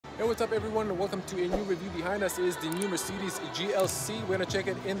Hey, what's up everyone, and welcome to a new review. Behind us is the new Mercedes GLC. We're gonna check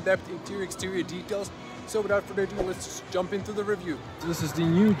it in-depth interior exterior details. So without further ado, let's just jump into the review. So this is the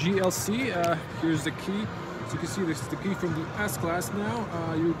new GLC. Here's the key. So you can see this is the key from the S-Class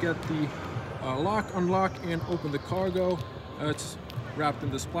now. You get the lock, unlock, and open the cargo. It's wrapped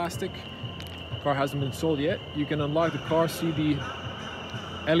in this plastic. The car hasn't been sold yet. You can unlock the car, see the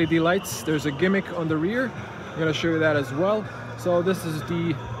LED lights. There's a gimmick on the rear. I'm gonna show you that as well. So this is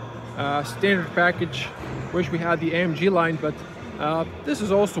the standard package. Wish we had the AMG line, but this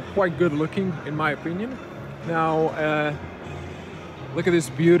is also quite good looking in my opinion. Now look at this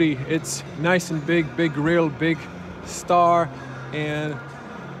beauty. It's nice and big grille, big star, and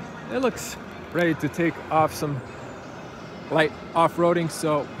it looks ready to take off some light off-roading.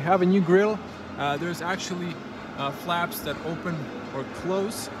 So we have a new grille. There's actually flaps that open or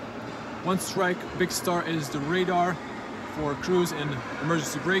close. One strike, big star is the radar for cruise and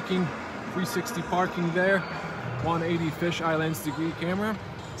emergency braking, 360 parking there, 180 fisheye lens degree camera.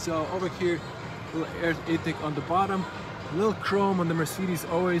 So over here, little air intake on the bottom, a little chrome on the Mercedes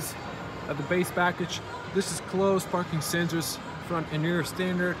always at the base package. This is closed, parking sensors, front and rear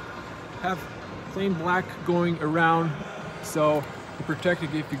standard. Have plain black going around, so to protect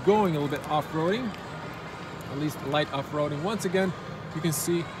it if you're going a little bit off-roading, at least light off-roading. Once again, you can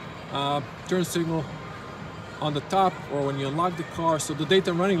see turn signal on the top, or when you unlock the car, so the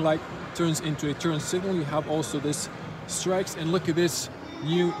daytime running light turns into a turn signal. You have also this strikes, and look at this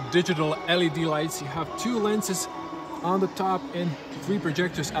new digital LED lights. You have two lenses on the top and three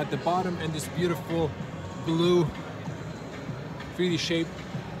projectors at the bottom, and this beautiful blue 3D shape,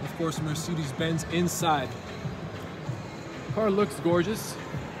 of course, Mercedes-Benz inside. The car looks gorgeous.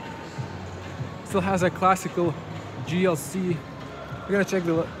 Still has a classical GLC. We're gonna check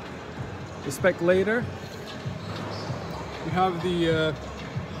the spec later. You have the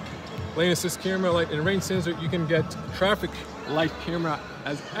lane assist camera, light and rain sensor. You can get traffic light camera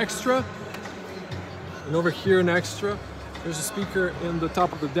as extra. And over here an extra. There's a speaker in the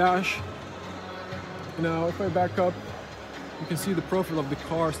top of the dash. Now if I back up, you can see the profile of the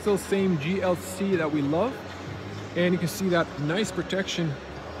car. Still same GLC that we love. And you can see that nice protection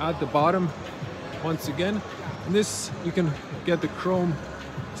at the bottom once again. And this, you can get the chrome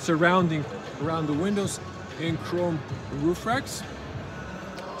surrounding around the windows and chrome roof racks.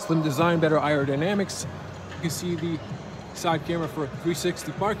 Slim design, better aerodynamics. You can see the side camera for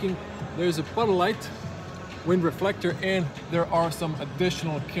 360 parking. There's a puddle light, wind reflector, and there are some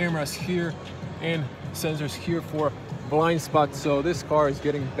additional cameras here and sensors here for blind spots. So this car is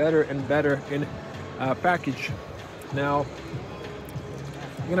getting better and better in package. Now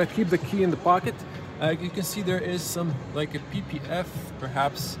I'm gonna keep the key in the pocket. You can see there is some like a PPF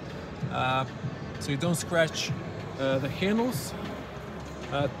perhaps, so you don't scratch the handles.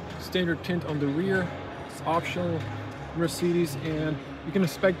 Standard tint on the rear, it's optional Mercedes, and you can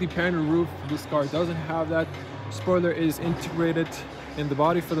inspect the panoramic roof. This car doesn't have that. Spoiler is integrated in the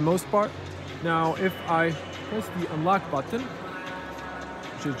body for the most part. Now if I press the unlock button,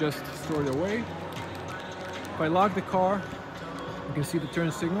 which is just stored away, if I lock the car, you can see the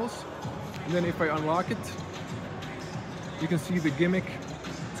turn signals. And then if I unlock it, you can see the gimmick.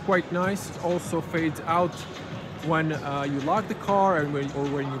 It's quite nice. It also fades out when you lock the car, and when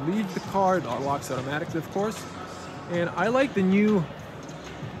you leave the car. It locks automatically, of course. And I like the new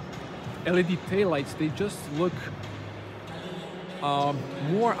LED taillights. They just look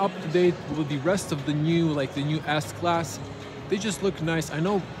more up to date with the rest of the new, like the new S-Class. They just look nice. I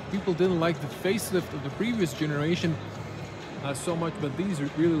know people didn't like the facelift of the previous generation so much, but these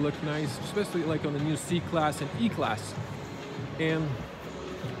really look nice, especially like on the new C-Class and E-Class. And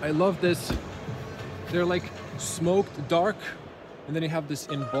I love this. They're like smoked dark, and then you have this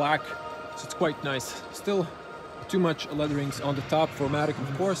in black, so it's quite nice. Still too much letterings on the top for Matic,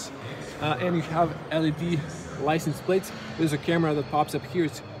 of course, and you have LED license plates. There's a camera that pops up here.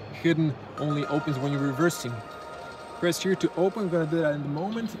 It's hidden, only opens when you're reversing. Press here to open. I'm gonna do that in a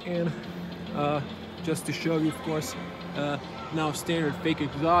moment. And just to show you, of course, now standard fake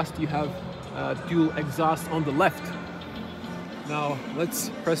exhaust. You have dual exhaust on the left. Now let's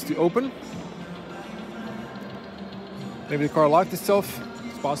press to open. Maybe the car locked itself.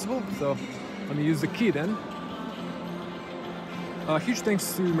 It's possible. So let me use the key then. Huge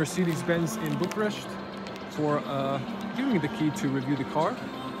thanks to Mercedes-Benz in Bucharest for giving me the key to review the car.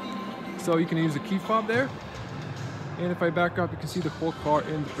 So you can use the key fob there. And if I back up, you can see the whole car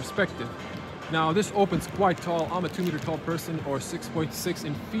in the perspective. Now this opens quite tall. I'm a 2-meter tall person, or 6.6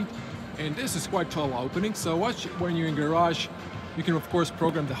 in feet, and this is quite tall opening. So watch when you're in garage. You can of course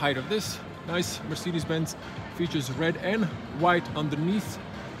program the height of this. Nice Mercedes-Benz features red and white underneath.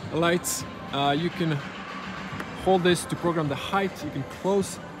 lights. You can hold this to program the height. You can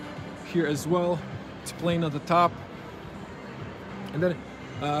close here as well. It's plain at the top. And then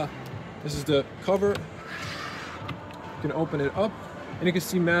this is the cover. You can open it up and you can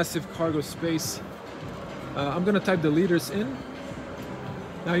see massive cargo space. I'm gonna type the liters in.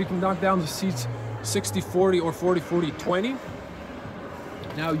 Now you can knock down the seats 60-40 or 40-40-20.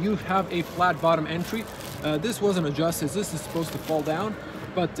 Now you have a flat bottom entry. This wasn't adjusted. This is supposed to fall down,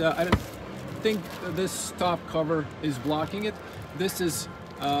 but I don't think this top cover is blocking it. This is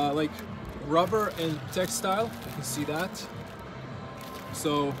like rubber and textile. You can see that.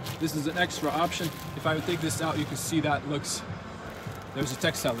 So this is an extra option. If I would take this out, you can see that there's a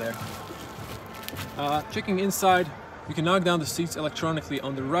textile there. Checking inside, you can knock down the seats electronically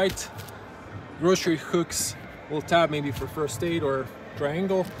on the right. Grocery hooks, little tab maybe for first aid or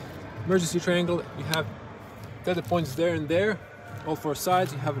triangle, emergency triangle. You have tether points there and there, all four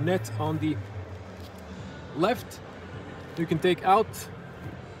sides. You have a net on the left. You can take out.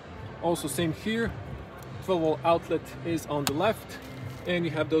 Also same here. 12-volt outlet is on the left, and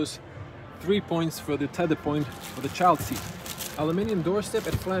you have those 3 points for the tether point for the child seat. Aluminium doorstep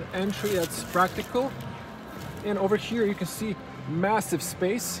and flat entry, that's practical. And over here you can see massive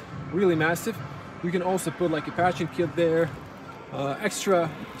space, really massive. You can also put like a patching kit there, extra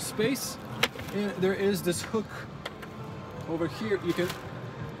space. And there is this hook over here. You can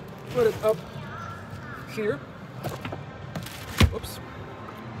put it up here. Oops.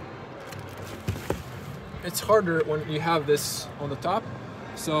 It's harder when you have this on the top.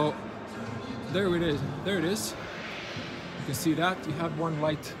 So there it is. There it is. You can see that. You have one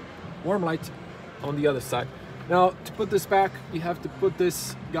light, warm light on the other side. Now to put this back, you have to put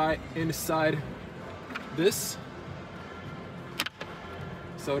this guy inside this.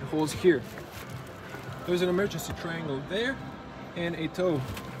 So it holds here. There's an emergency triangle there and a tow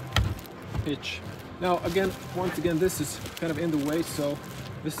hitch. Now again, once again, this is kind of in the way, so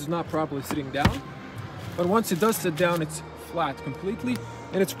this is not properly sitting down. But once it does sit down, it's flat completely,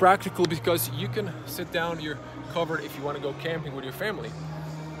 and it's practical because you can sit down, you're covered if you want to go camping with your family.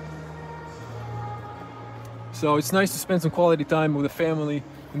 So it's nice to spend some quality time with the family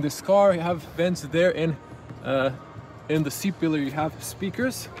in this car. You have vents there, and in the seat pillar you have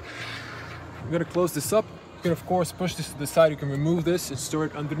speakers. I'm going to close this up. You can of course push this to the side. You can remove this and store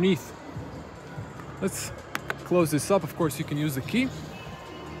it underneath. Let's close this up. Of course you can use the key.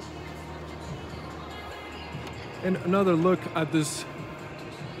 And another look at this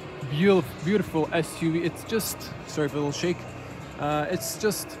beautiful SUV. It's just, sorry for a little shake. It's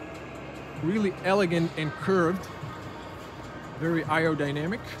just really elegant and curved, very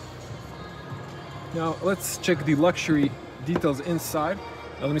aerodynamic. Now let's check the luxury details inside.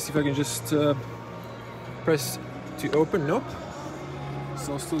 Now, let me see if I can just press to open. Nope.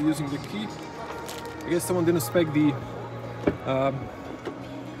 So still using the key. I guess someone didn't spec the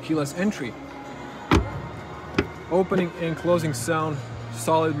keyless entry. Opening and closing sound,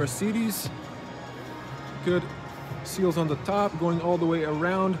 solid Mercedes. Good seals on the top, going all the way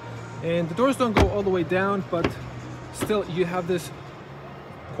around. And the doors don't go all the way down, but still you have this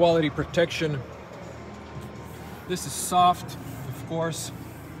quality protection. This is soft, of course.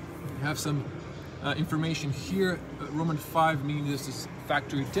 You have some information here. Roman 5, meaning this is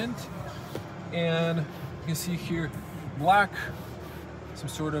factory tint. And you can see here black, some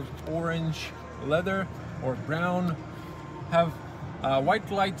sort of orange leather or brown. Have white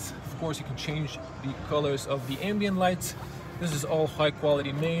lights. Of course, you can change the colors of the ambient lights. This is all high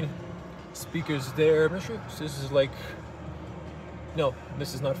quality made. Speakers there. I'm not sure if this is like, no,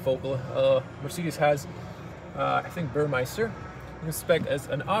 this is not focal. Mercedes has, I think, Burmeister. You can spec as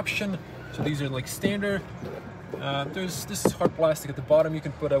an option. So these are like standard. This is hard plastic at the bottom. You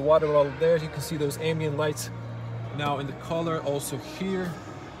can put a water bottle there. You can see those ambient lights now in the color. Also here,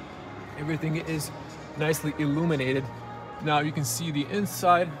 everything is nicely illuminated. Now you can see the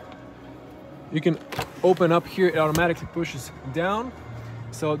inside. You can open up here, it automatically pushes down.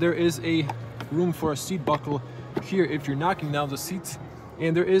 So there is a room for a seat buckle here if you're knocking down the seats.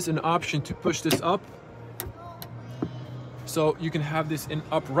 And there is an option to push this up. So you can have this in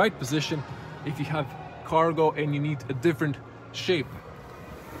upright position if you have cargo and you need a different shape.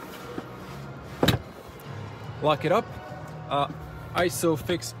 Lock it up.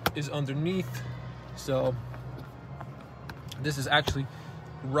 ISOFIX is underneath. So this is actually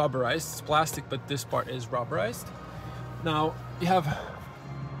rubberized. It's plastic, but this part is rubberized. Now you have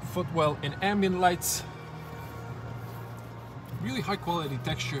footwell and ambient lights. Really high quality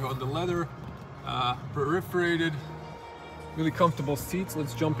texture on the leather, perforated, really comfortable seats.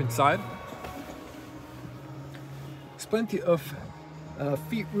 Let's jump inside. There's plenty of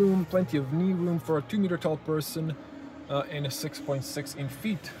Feet room, plenty of knee room for a 2-meter tall person, and a 6.6 in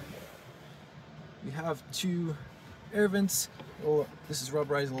feet. We have 2 air vents. Oh, this is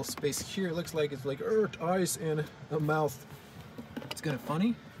rubberized, a little space here. It looks like it's like earth, eyes, and a mouth. It's kind of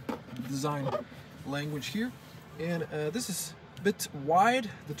funny design language here. And this is a bit wide,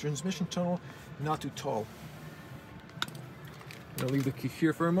 the transmission tunnel, not too tall. I'll leave the key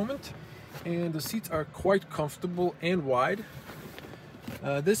here for a moment. And the seats are quite comfortable and wide.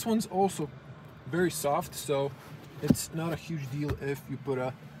 This one's also very soft, so it's not a huge deal if you put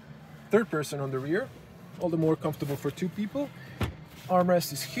a 3rd person on the rear. All the more comfortable for 2 people.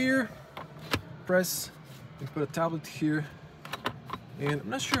 Armrest is here. Press, you can put a tablet here. And I'm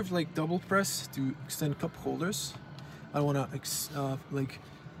not sure if like double press to extend cup holders. I don't want to like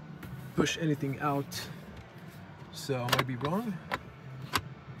push anything out, so I might be wrong.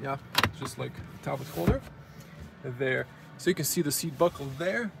 Yeah, just like tablet holder there. So you can see the seat buckle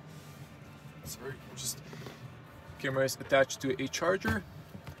there. Sorry, just camera is attached to a charger.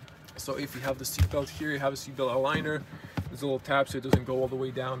 So if you have the seat belt here, you have a seat belt aligner. There's a little tab so it doesn't go all the way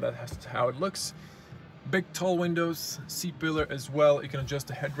down. That's how it looks. Big tall windows, seat pillar as well. You can adjust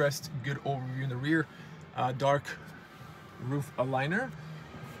the headrest, good overview in the rear. Dark roof aligner.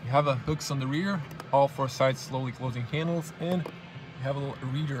 You have a hooks on the rear, all 4 sides slowly closing handles, and you have a little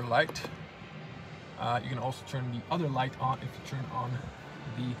reader light. You can also turn the other light on if you turn on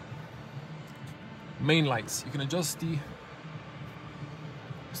the main lights. You can adjust the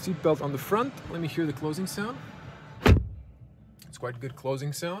seat belt on the front. Let me hear the closing sound. It's quite good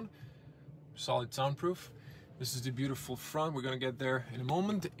closing sound. Solid soundproof. This is the beautiful front. We're gonna get there in a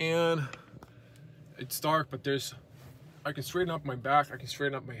moment. And it's dark, but I can straighten up my back, I can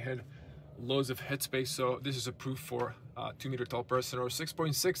straighten up my head, loads of headspace. So this is approved for a 2-meter tall person or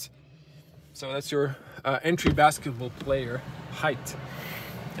 6.6. So that's your entry basketball player height.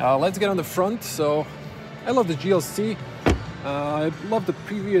 Let's get on the front. So I love the GLC. I love the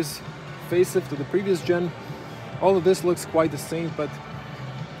previous facelift of the previous gen. All of this looks quite the same, but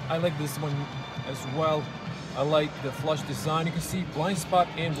I like this one as well. I like the flush design. You can see blind spot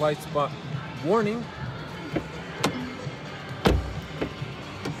and blind spot warning.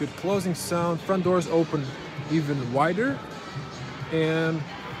 Good closing sound. Front doors open even wider, and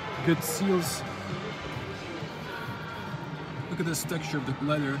good seals. Look at this texture of the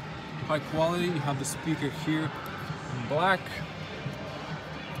leather, high quality. You have the speaker here in black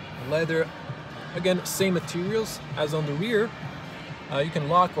leather. Again, same materials as on the rear. You can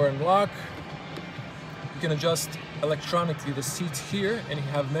lock or unlock. You can adjust electronically the seats here, and you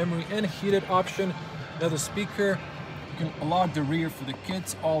have memory and heated option. Another speaker. You can lock the rear for the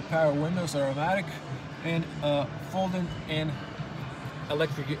kids. All power windows are automatic, and folding and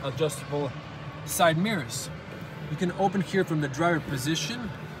electric adjustable side mirrors. You can open here from the driver position,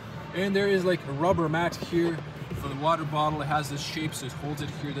 and there is like a rubber mat here for the water bottle. It has this shape so it holds it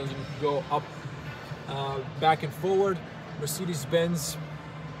here, doesn't go up, back and forward. Mercedes-Benz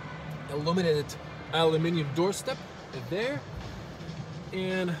illuminated aluminum doorstep there.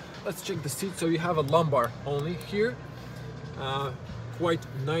 And let's check the seat. So you have a lumbar only here. Quite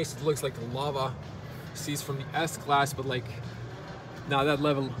nice. It looks like a lava seats from the S-Class, but like not that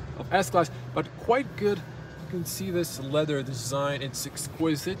level of S-Class, but quite good. You can see this leather design. It's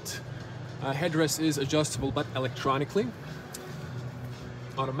exquisite. Headrest is adjustable but electronically.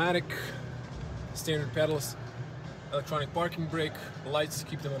 Automatic. Standard pedals. Electronic parking brake. Lights,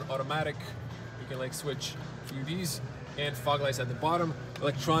 keep them on automatic. You can like switch through these, and fog lights at the bottom.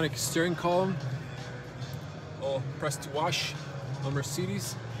 Electronic steering column. All press to wash on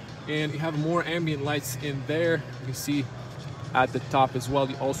Mercedes. And you have more ambient lights in there. You can see at the top as well,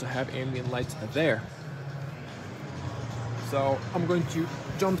 you also have ambient lights there. So I'm going to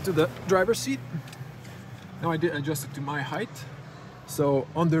jump to the driver's seat. Now I did adjust it to my height. So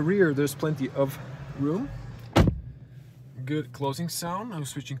on the rear, there's plenty of room. Good closing sound. I'm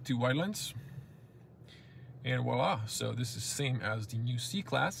switching to wide lens. And voila, so this is same as the new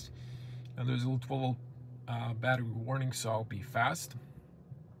C-Class. And there's a little 12-volt battery warning, so I'll be fast.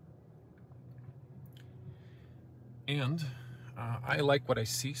 And I like what I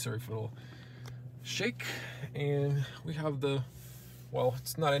see. Sorry for a little shake. And we have the, well,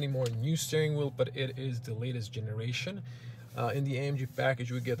 it's not anymore a new steering wheel, but it is the latest generation. In the AMG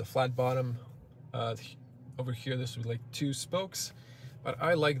package, we get the flat bottom. Over here, this would be like 2 spokes, but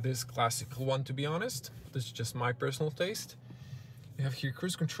I like this classical one, to be honest. This is just my personal taste. You have here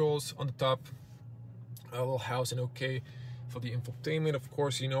cruise controls on the top, a little house and OK for the infotainment, of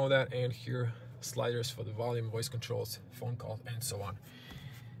course, you know that, and here sliders for the volume, voice controls, phone calls, and so on.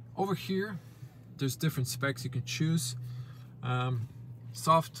 Over here, there's different specs you can choose.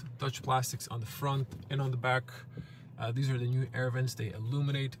 soft touch plastics on the front and on the back. These are the new air vents. They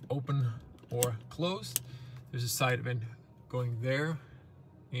illuminate, open or close. There's a side vent going there,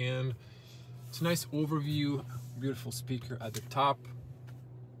 and it's a nice overview. Beautiful speaker at the top.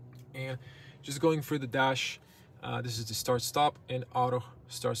 And just going for the dash, this is the start stop and auto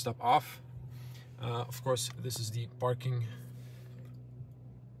start stop off. Of course, this is the parking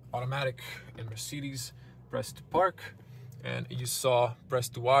automatic in Mercedes. Press to park, and you saw press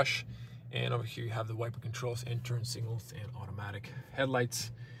to wash. And over here you have the wiper controls and turn signals and automatic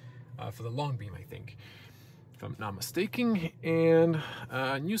headlights for the long beam, I think, if I'm not mistaken. And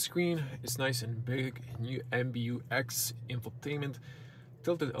new screen is nice and big. New MBUX infotainment,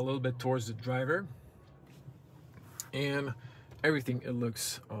 tilted a little bit towards the driver, and everything, it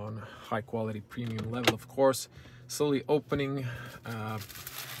looks on high quality premium level. Of course, slowly opening,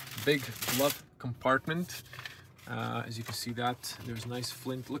 big glove compartment. As you can see, that there's nice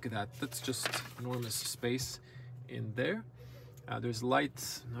flint. Look at that, that's just enormous space in there. There's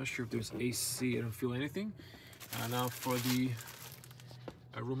lights. I'm not sure if there's AC. I don't feel anything. Now for the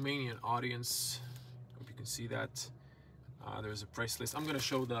Romanian audience, hope you can see that. There's a price list. I'm going to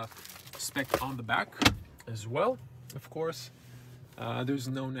show the spec on the back as well. Of course, there's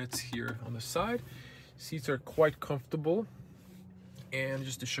no nets here on the side. Seats are quite comfortable. And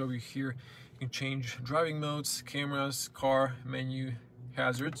just to show you here, you can change driving modes, cameras, car, menu,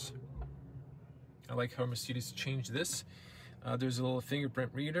 hazards. I like how Mercedes changed this. There's a little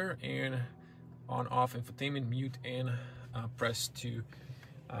fingerprint reader and on-off infotainment, mute, and press to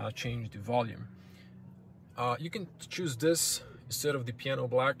change the volume. You can choose this instead of the piano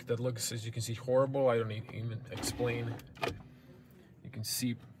black that looks, as you can see, horrible. I don't need to even explain. You can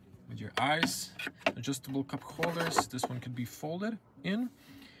see with your eyes. Adjustable cup holders. This one could be folded in.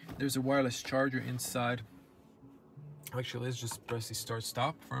 There's a wireless charger inside. Actually, let's just press the start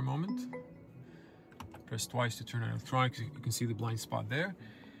stop for a moment. Press twice to turn on electronics. You can see the blind spot there.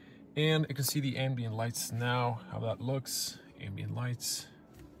 And you can see the ambient lights now, how that looks. Ambient lights,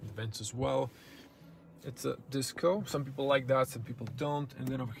 the vents as well. It's a disco. Some people like that, some people don't. And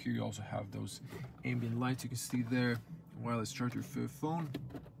then over here you also have those ambient lights. You can see there, wireless charger for your phone.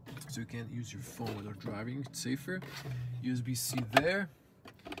 So you can't use your phone while driving, it's safer. USB-C there.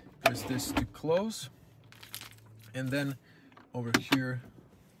 Press this to close. And then over here,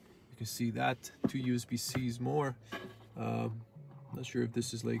 you can see that, 2 USB-Cs more. Not sure if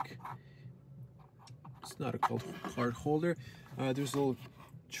this is like, it's not a card holder. There's a little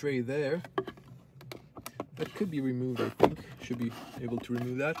tray there. That could be removed, I think. Should be able to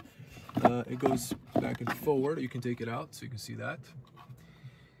remove that. It goes back and forward. You can take it out so you can see that.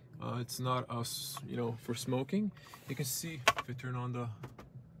 It's not us, you know, for smoking. You can see if I turn on the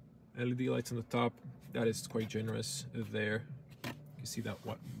LED lights on the top, that is quite generous there. You can see that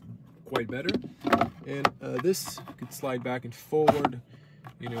quite better. And this could slide back and forward.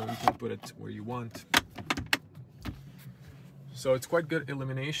 You know, you can put it where you want. So it's quite good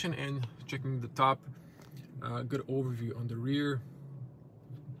illumination. And checking the top, good overview on the rear.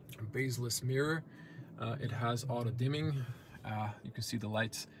 Baseless mirror. It has auto dimming. You can see the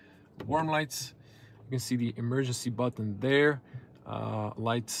lights, warm lights. You can see the emergency button there.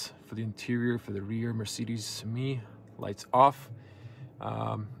 Lights for the interior, for the rear, Mercedes Me, lights off,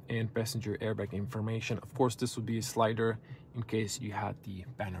 and passenger airbag information. Of course, this would be a slider in case you had the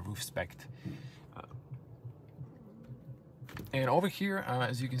banner roof spec. And over here,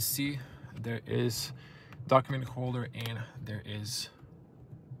 as you can see, there is document holder and there is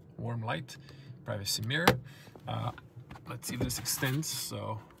warm light, privacy mirror. Let's see if this extends.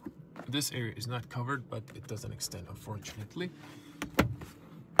 So this area is not covered, but it doesn't extend, unfortunately.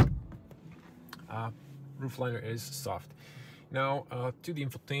 Roof liner is soft. Now to the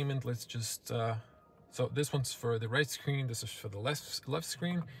infotainment, let's just so this one's for the right screen, this is for the left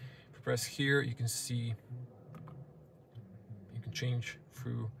screen. If you press here, you can see, you can change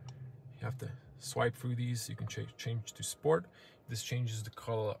through, you have to swipe through these. You can change to sport. This changes the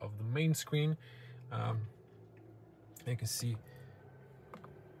color of the main screen. You can see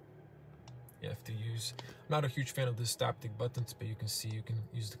you have to use, I'm not a huge fan of the haptic buttons, but you can see you can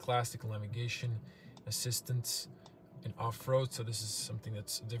use the classic navigation, assistance, and off-road. So this is something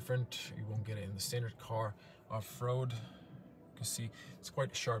that's different. You won't get it in the standard car. Off-road, you can see it's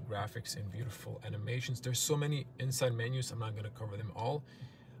quite sharp graphics and beautiful animations. There's so many inside menus, I'm not going to cover them all.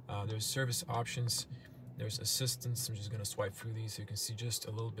 There's service options, there's assistance. I'm just going to swipe through these so you can see just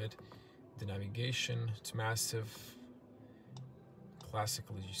a little bit the navigation. It's massive,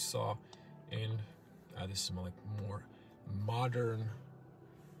 classical as you saw, and this is more modern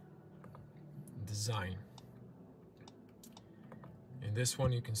design. In this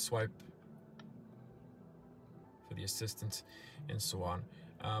one, you can swipe for the assistance and so on.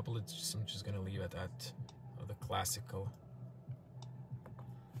 But I'm just gonna leave it at the classical.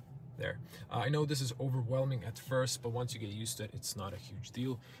 There. I know this is overwhelming at first, but once you get used to it, it's not a huge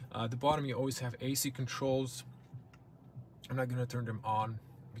deal. At the bottom, you always have AC controls. I'm not gonna turn them on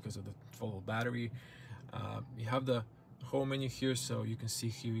because of the full battery. You have the home menu here, so you can see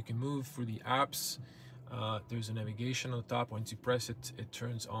here you can move through the apps. There's a navigation on the top. Once you press it, it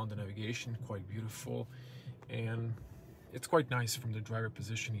turns on the navigation. Quite beautiful, and it's quite nice from the driver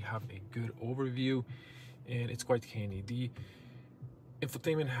position. You have a good overview, and it's quite handy. The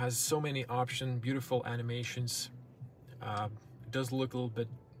infotainment has so many options, beautiful animations. It does look a little bit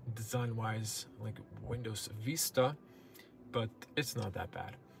design-wise like Windows Vista, but it's not that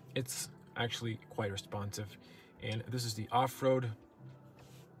bad. It's actually quite responsive. And this is the off-road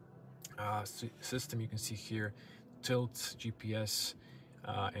system. You can see here tilt, GPS,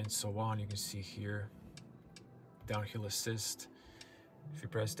 and so on. You can see here downhill assist. If you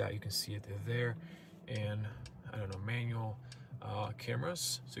press that, you can see it there. And I don't know, manual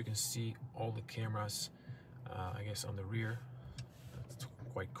cameras, so you can see all the cameras, I guess, on the rear. That's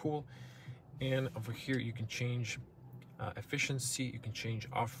quite cool. And over here you can change efficiency, you can change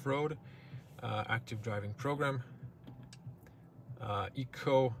off-road, active driving program,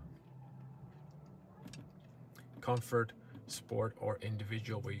 eco, comfort, sport, or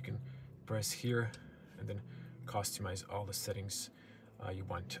individual, where you can press here and then customize all the settings you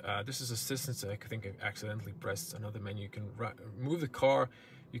want. This is assistance. I think I accidentally pressed another menu. You can move the car,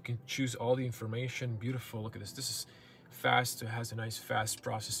 you can choose all the information. Beautiful. Look at this. This is fast. It has a nice fast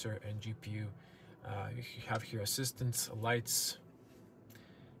processor and GPU. You have here assistance, lights,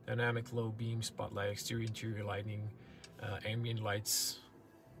 dynamic low beam, spotlight, exterior interior lighting, ambient lights.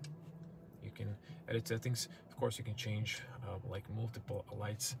 You can edit settings. Of course, you can change like multiple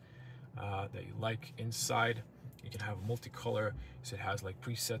lights that you like inside. You can have multicolor, so it has like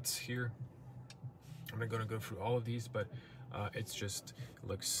presets here. I'm not going to go through all of these, but it's just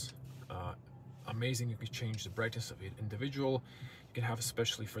looks amazing. You can change the brightness of it individual. You can have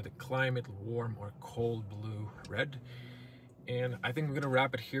especially for the climate, warm or cold, blue, red. And I think we're going to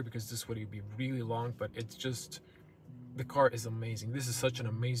wrap it here because this would be really long, but it's just, the car is amazing. This is such an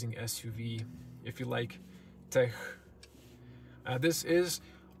amazing SUV. If you like tech, this is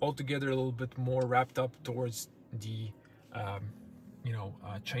altogether a little bit more wrapped up towards the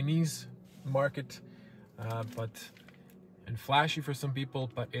Chinese market, and flashy for some people,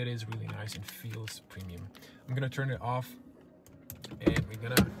 but it is really nice and feels premium. I'm gonna turn it off and we're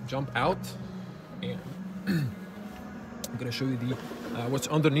gonna jump out, and I'm gonna show you the what's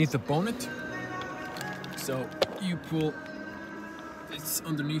underneath the bonnet. So you pull, it's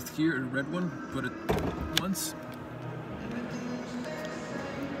underneath here, a red one, put it once.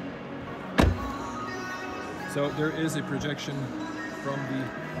 So there is a projection from the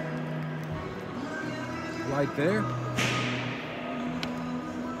light there.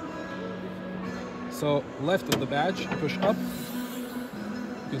 So left of the badge, push up.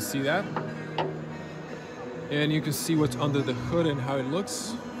 You can see that. And you can see what's under the hood and how it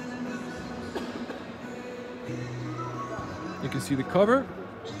looks. You can see the cover.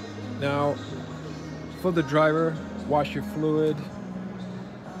 Now, for the driver, washer fluid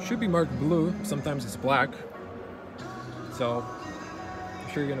should be marked blue. Sometimes it's black. So I'm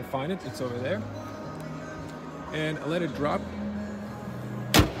sure you're gonna find it. It's over there. And let it drop.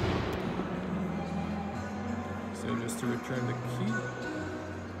 So just to return the key.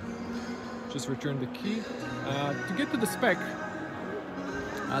 Just return the key. To get to the spec,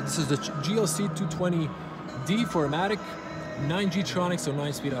 this is the GLC 220D for automatic, 9G Tronic, so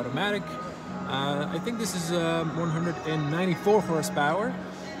 9-speed automatic. I think this is 194 horsepower.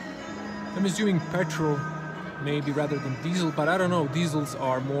 I'm assuming petrol maybe rather than diesel, but I don't know. Diesels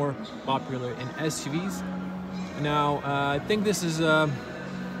are more popular in SUVs. Now, I think this is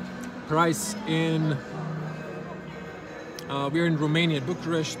price in, we're in Romania.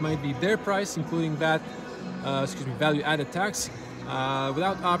 Bucharest might be their price, including that, value added tax.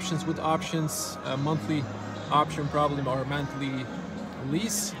 Without options, with options, monthly option probably, or monthly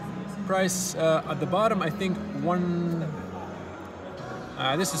lease. Price at the bottom, I think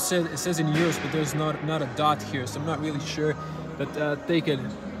this is it says in euros, but there's not a dot here, so I'm not really sure. But take it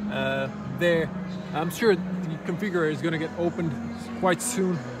there. I'm sure the configurator is going to get opened quite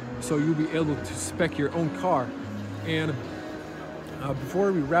soon, so you'll be able to spec your own car. And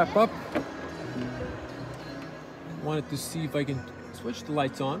before we wrap up, I wanted to see if I can switch the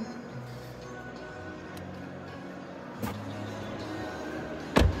lights on.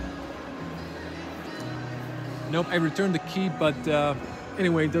 Nope, I returned the key, but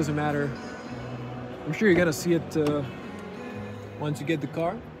anyway, it doesn't matter. I'm sure you're gonna see it once you get the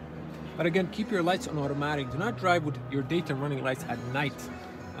car. But again, keep your lights on automatic. Do not drive with your daytime running lights at night.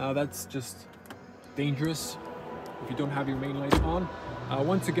 That's just dangerous if you don't have your main lights on.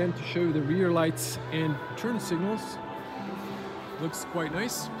 Once again, to show you the rear lights and turn signals. Looks quite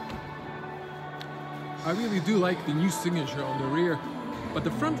nice. I really do like the new signature on the rear, but the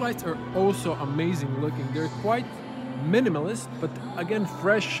front lights are also amazing looking. They're quite minimalist, but again,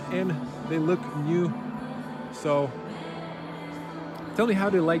 fresh, and they look new. So tell me how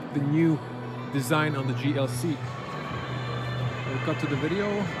do you like the new design on the GLC. We'll cut to the video.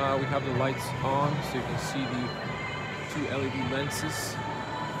 We have the lights on, so you can see the 2 LED lenses,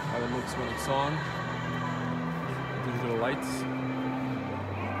 how it looks when it's on. Digital lights.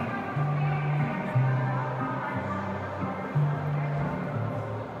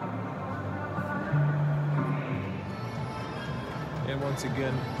 And once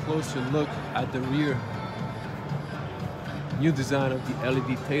again, closer look at the rear. New design of the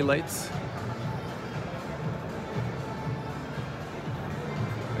LED taillights.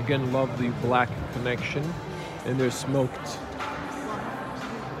 Again, love the black connection, and they're smoked.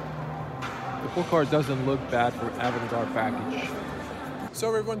 The full car doesn't look bad for Avantgarde package. So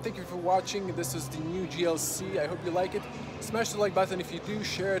everyone, thank you for watching. This is the new GLC. I hope you like it. Smash the like button if you do.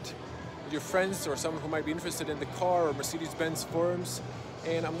 Share it with your friends or someone who might be interested in the car or Mercedes-Benz forums.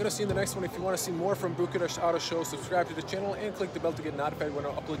 And I'm gonna see you in the next one. If you want to see more from Bucharest Auto Show, subscribe to the channel and click the bell to get notified when I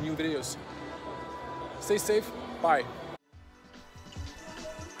upload new videos. Stay safe. Bye.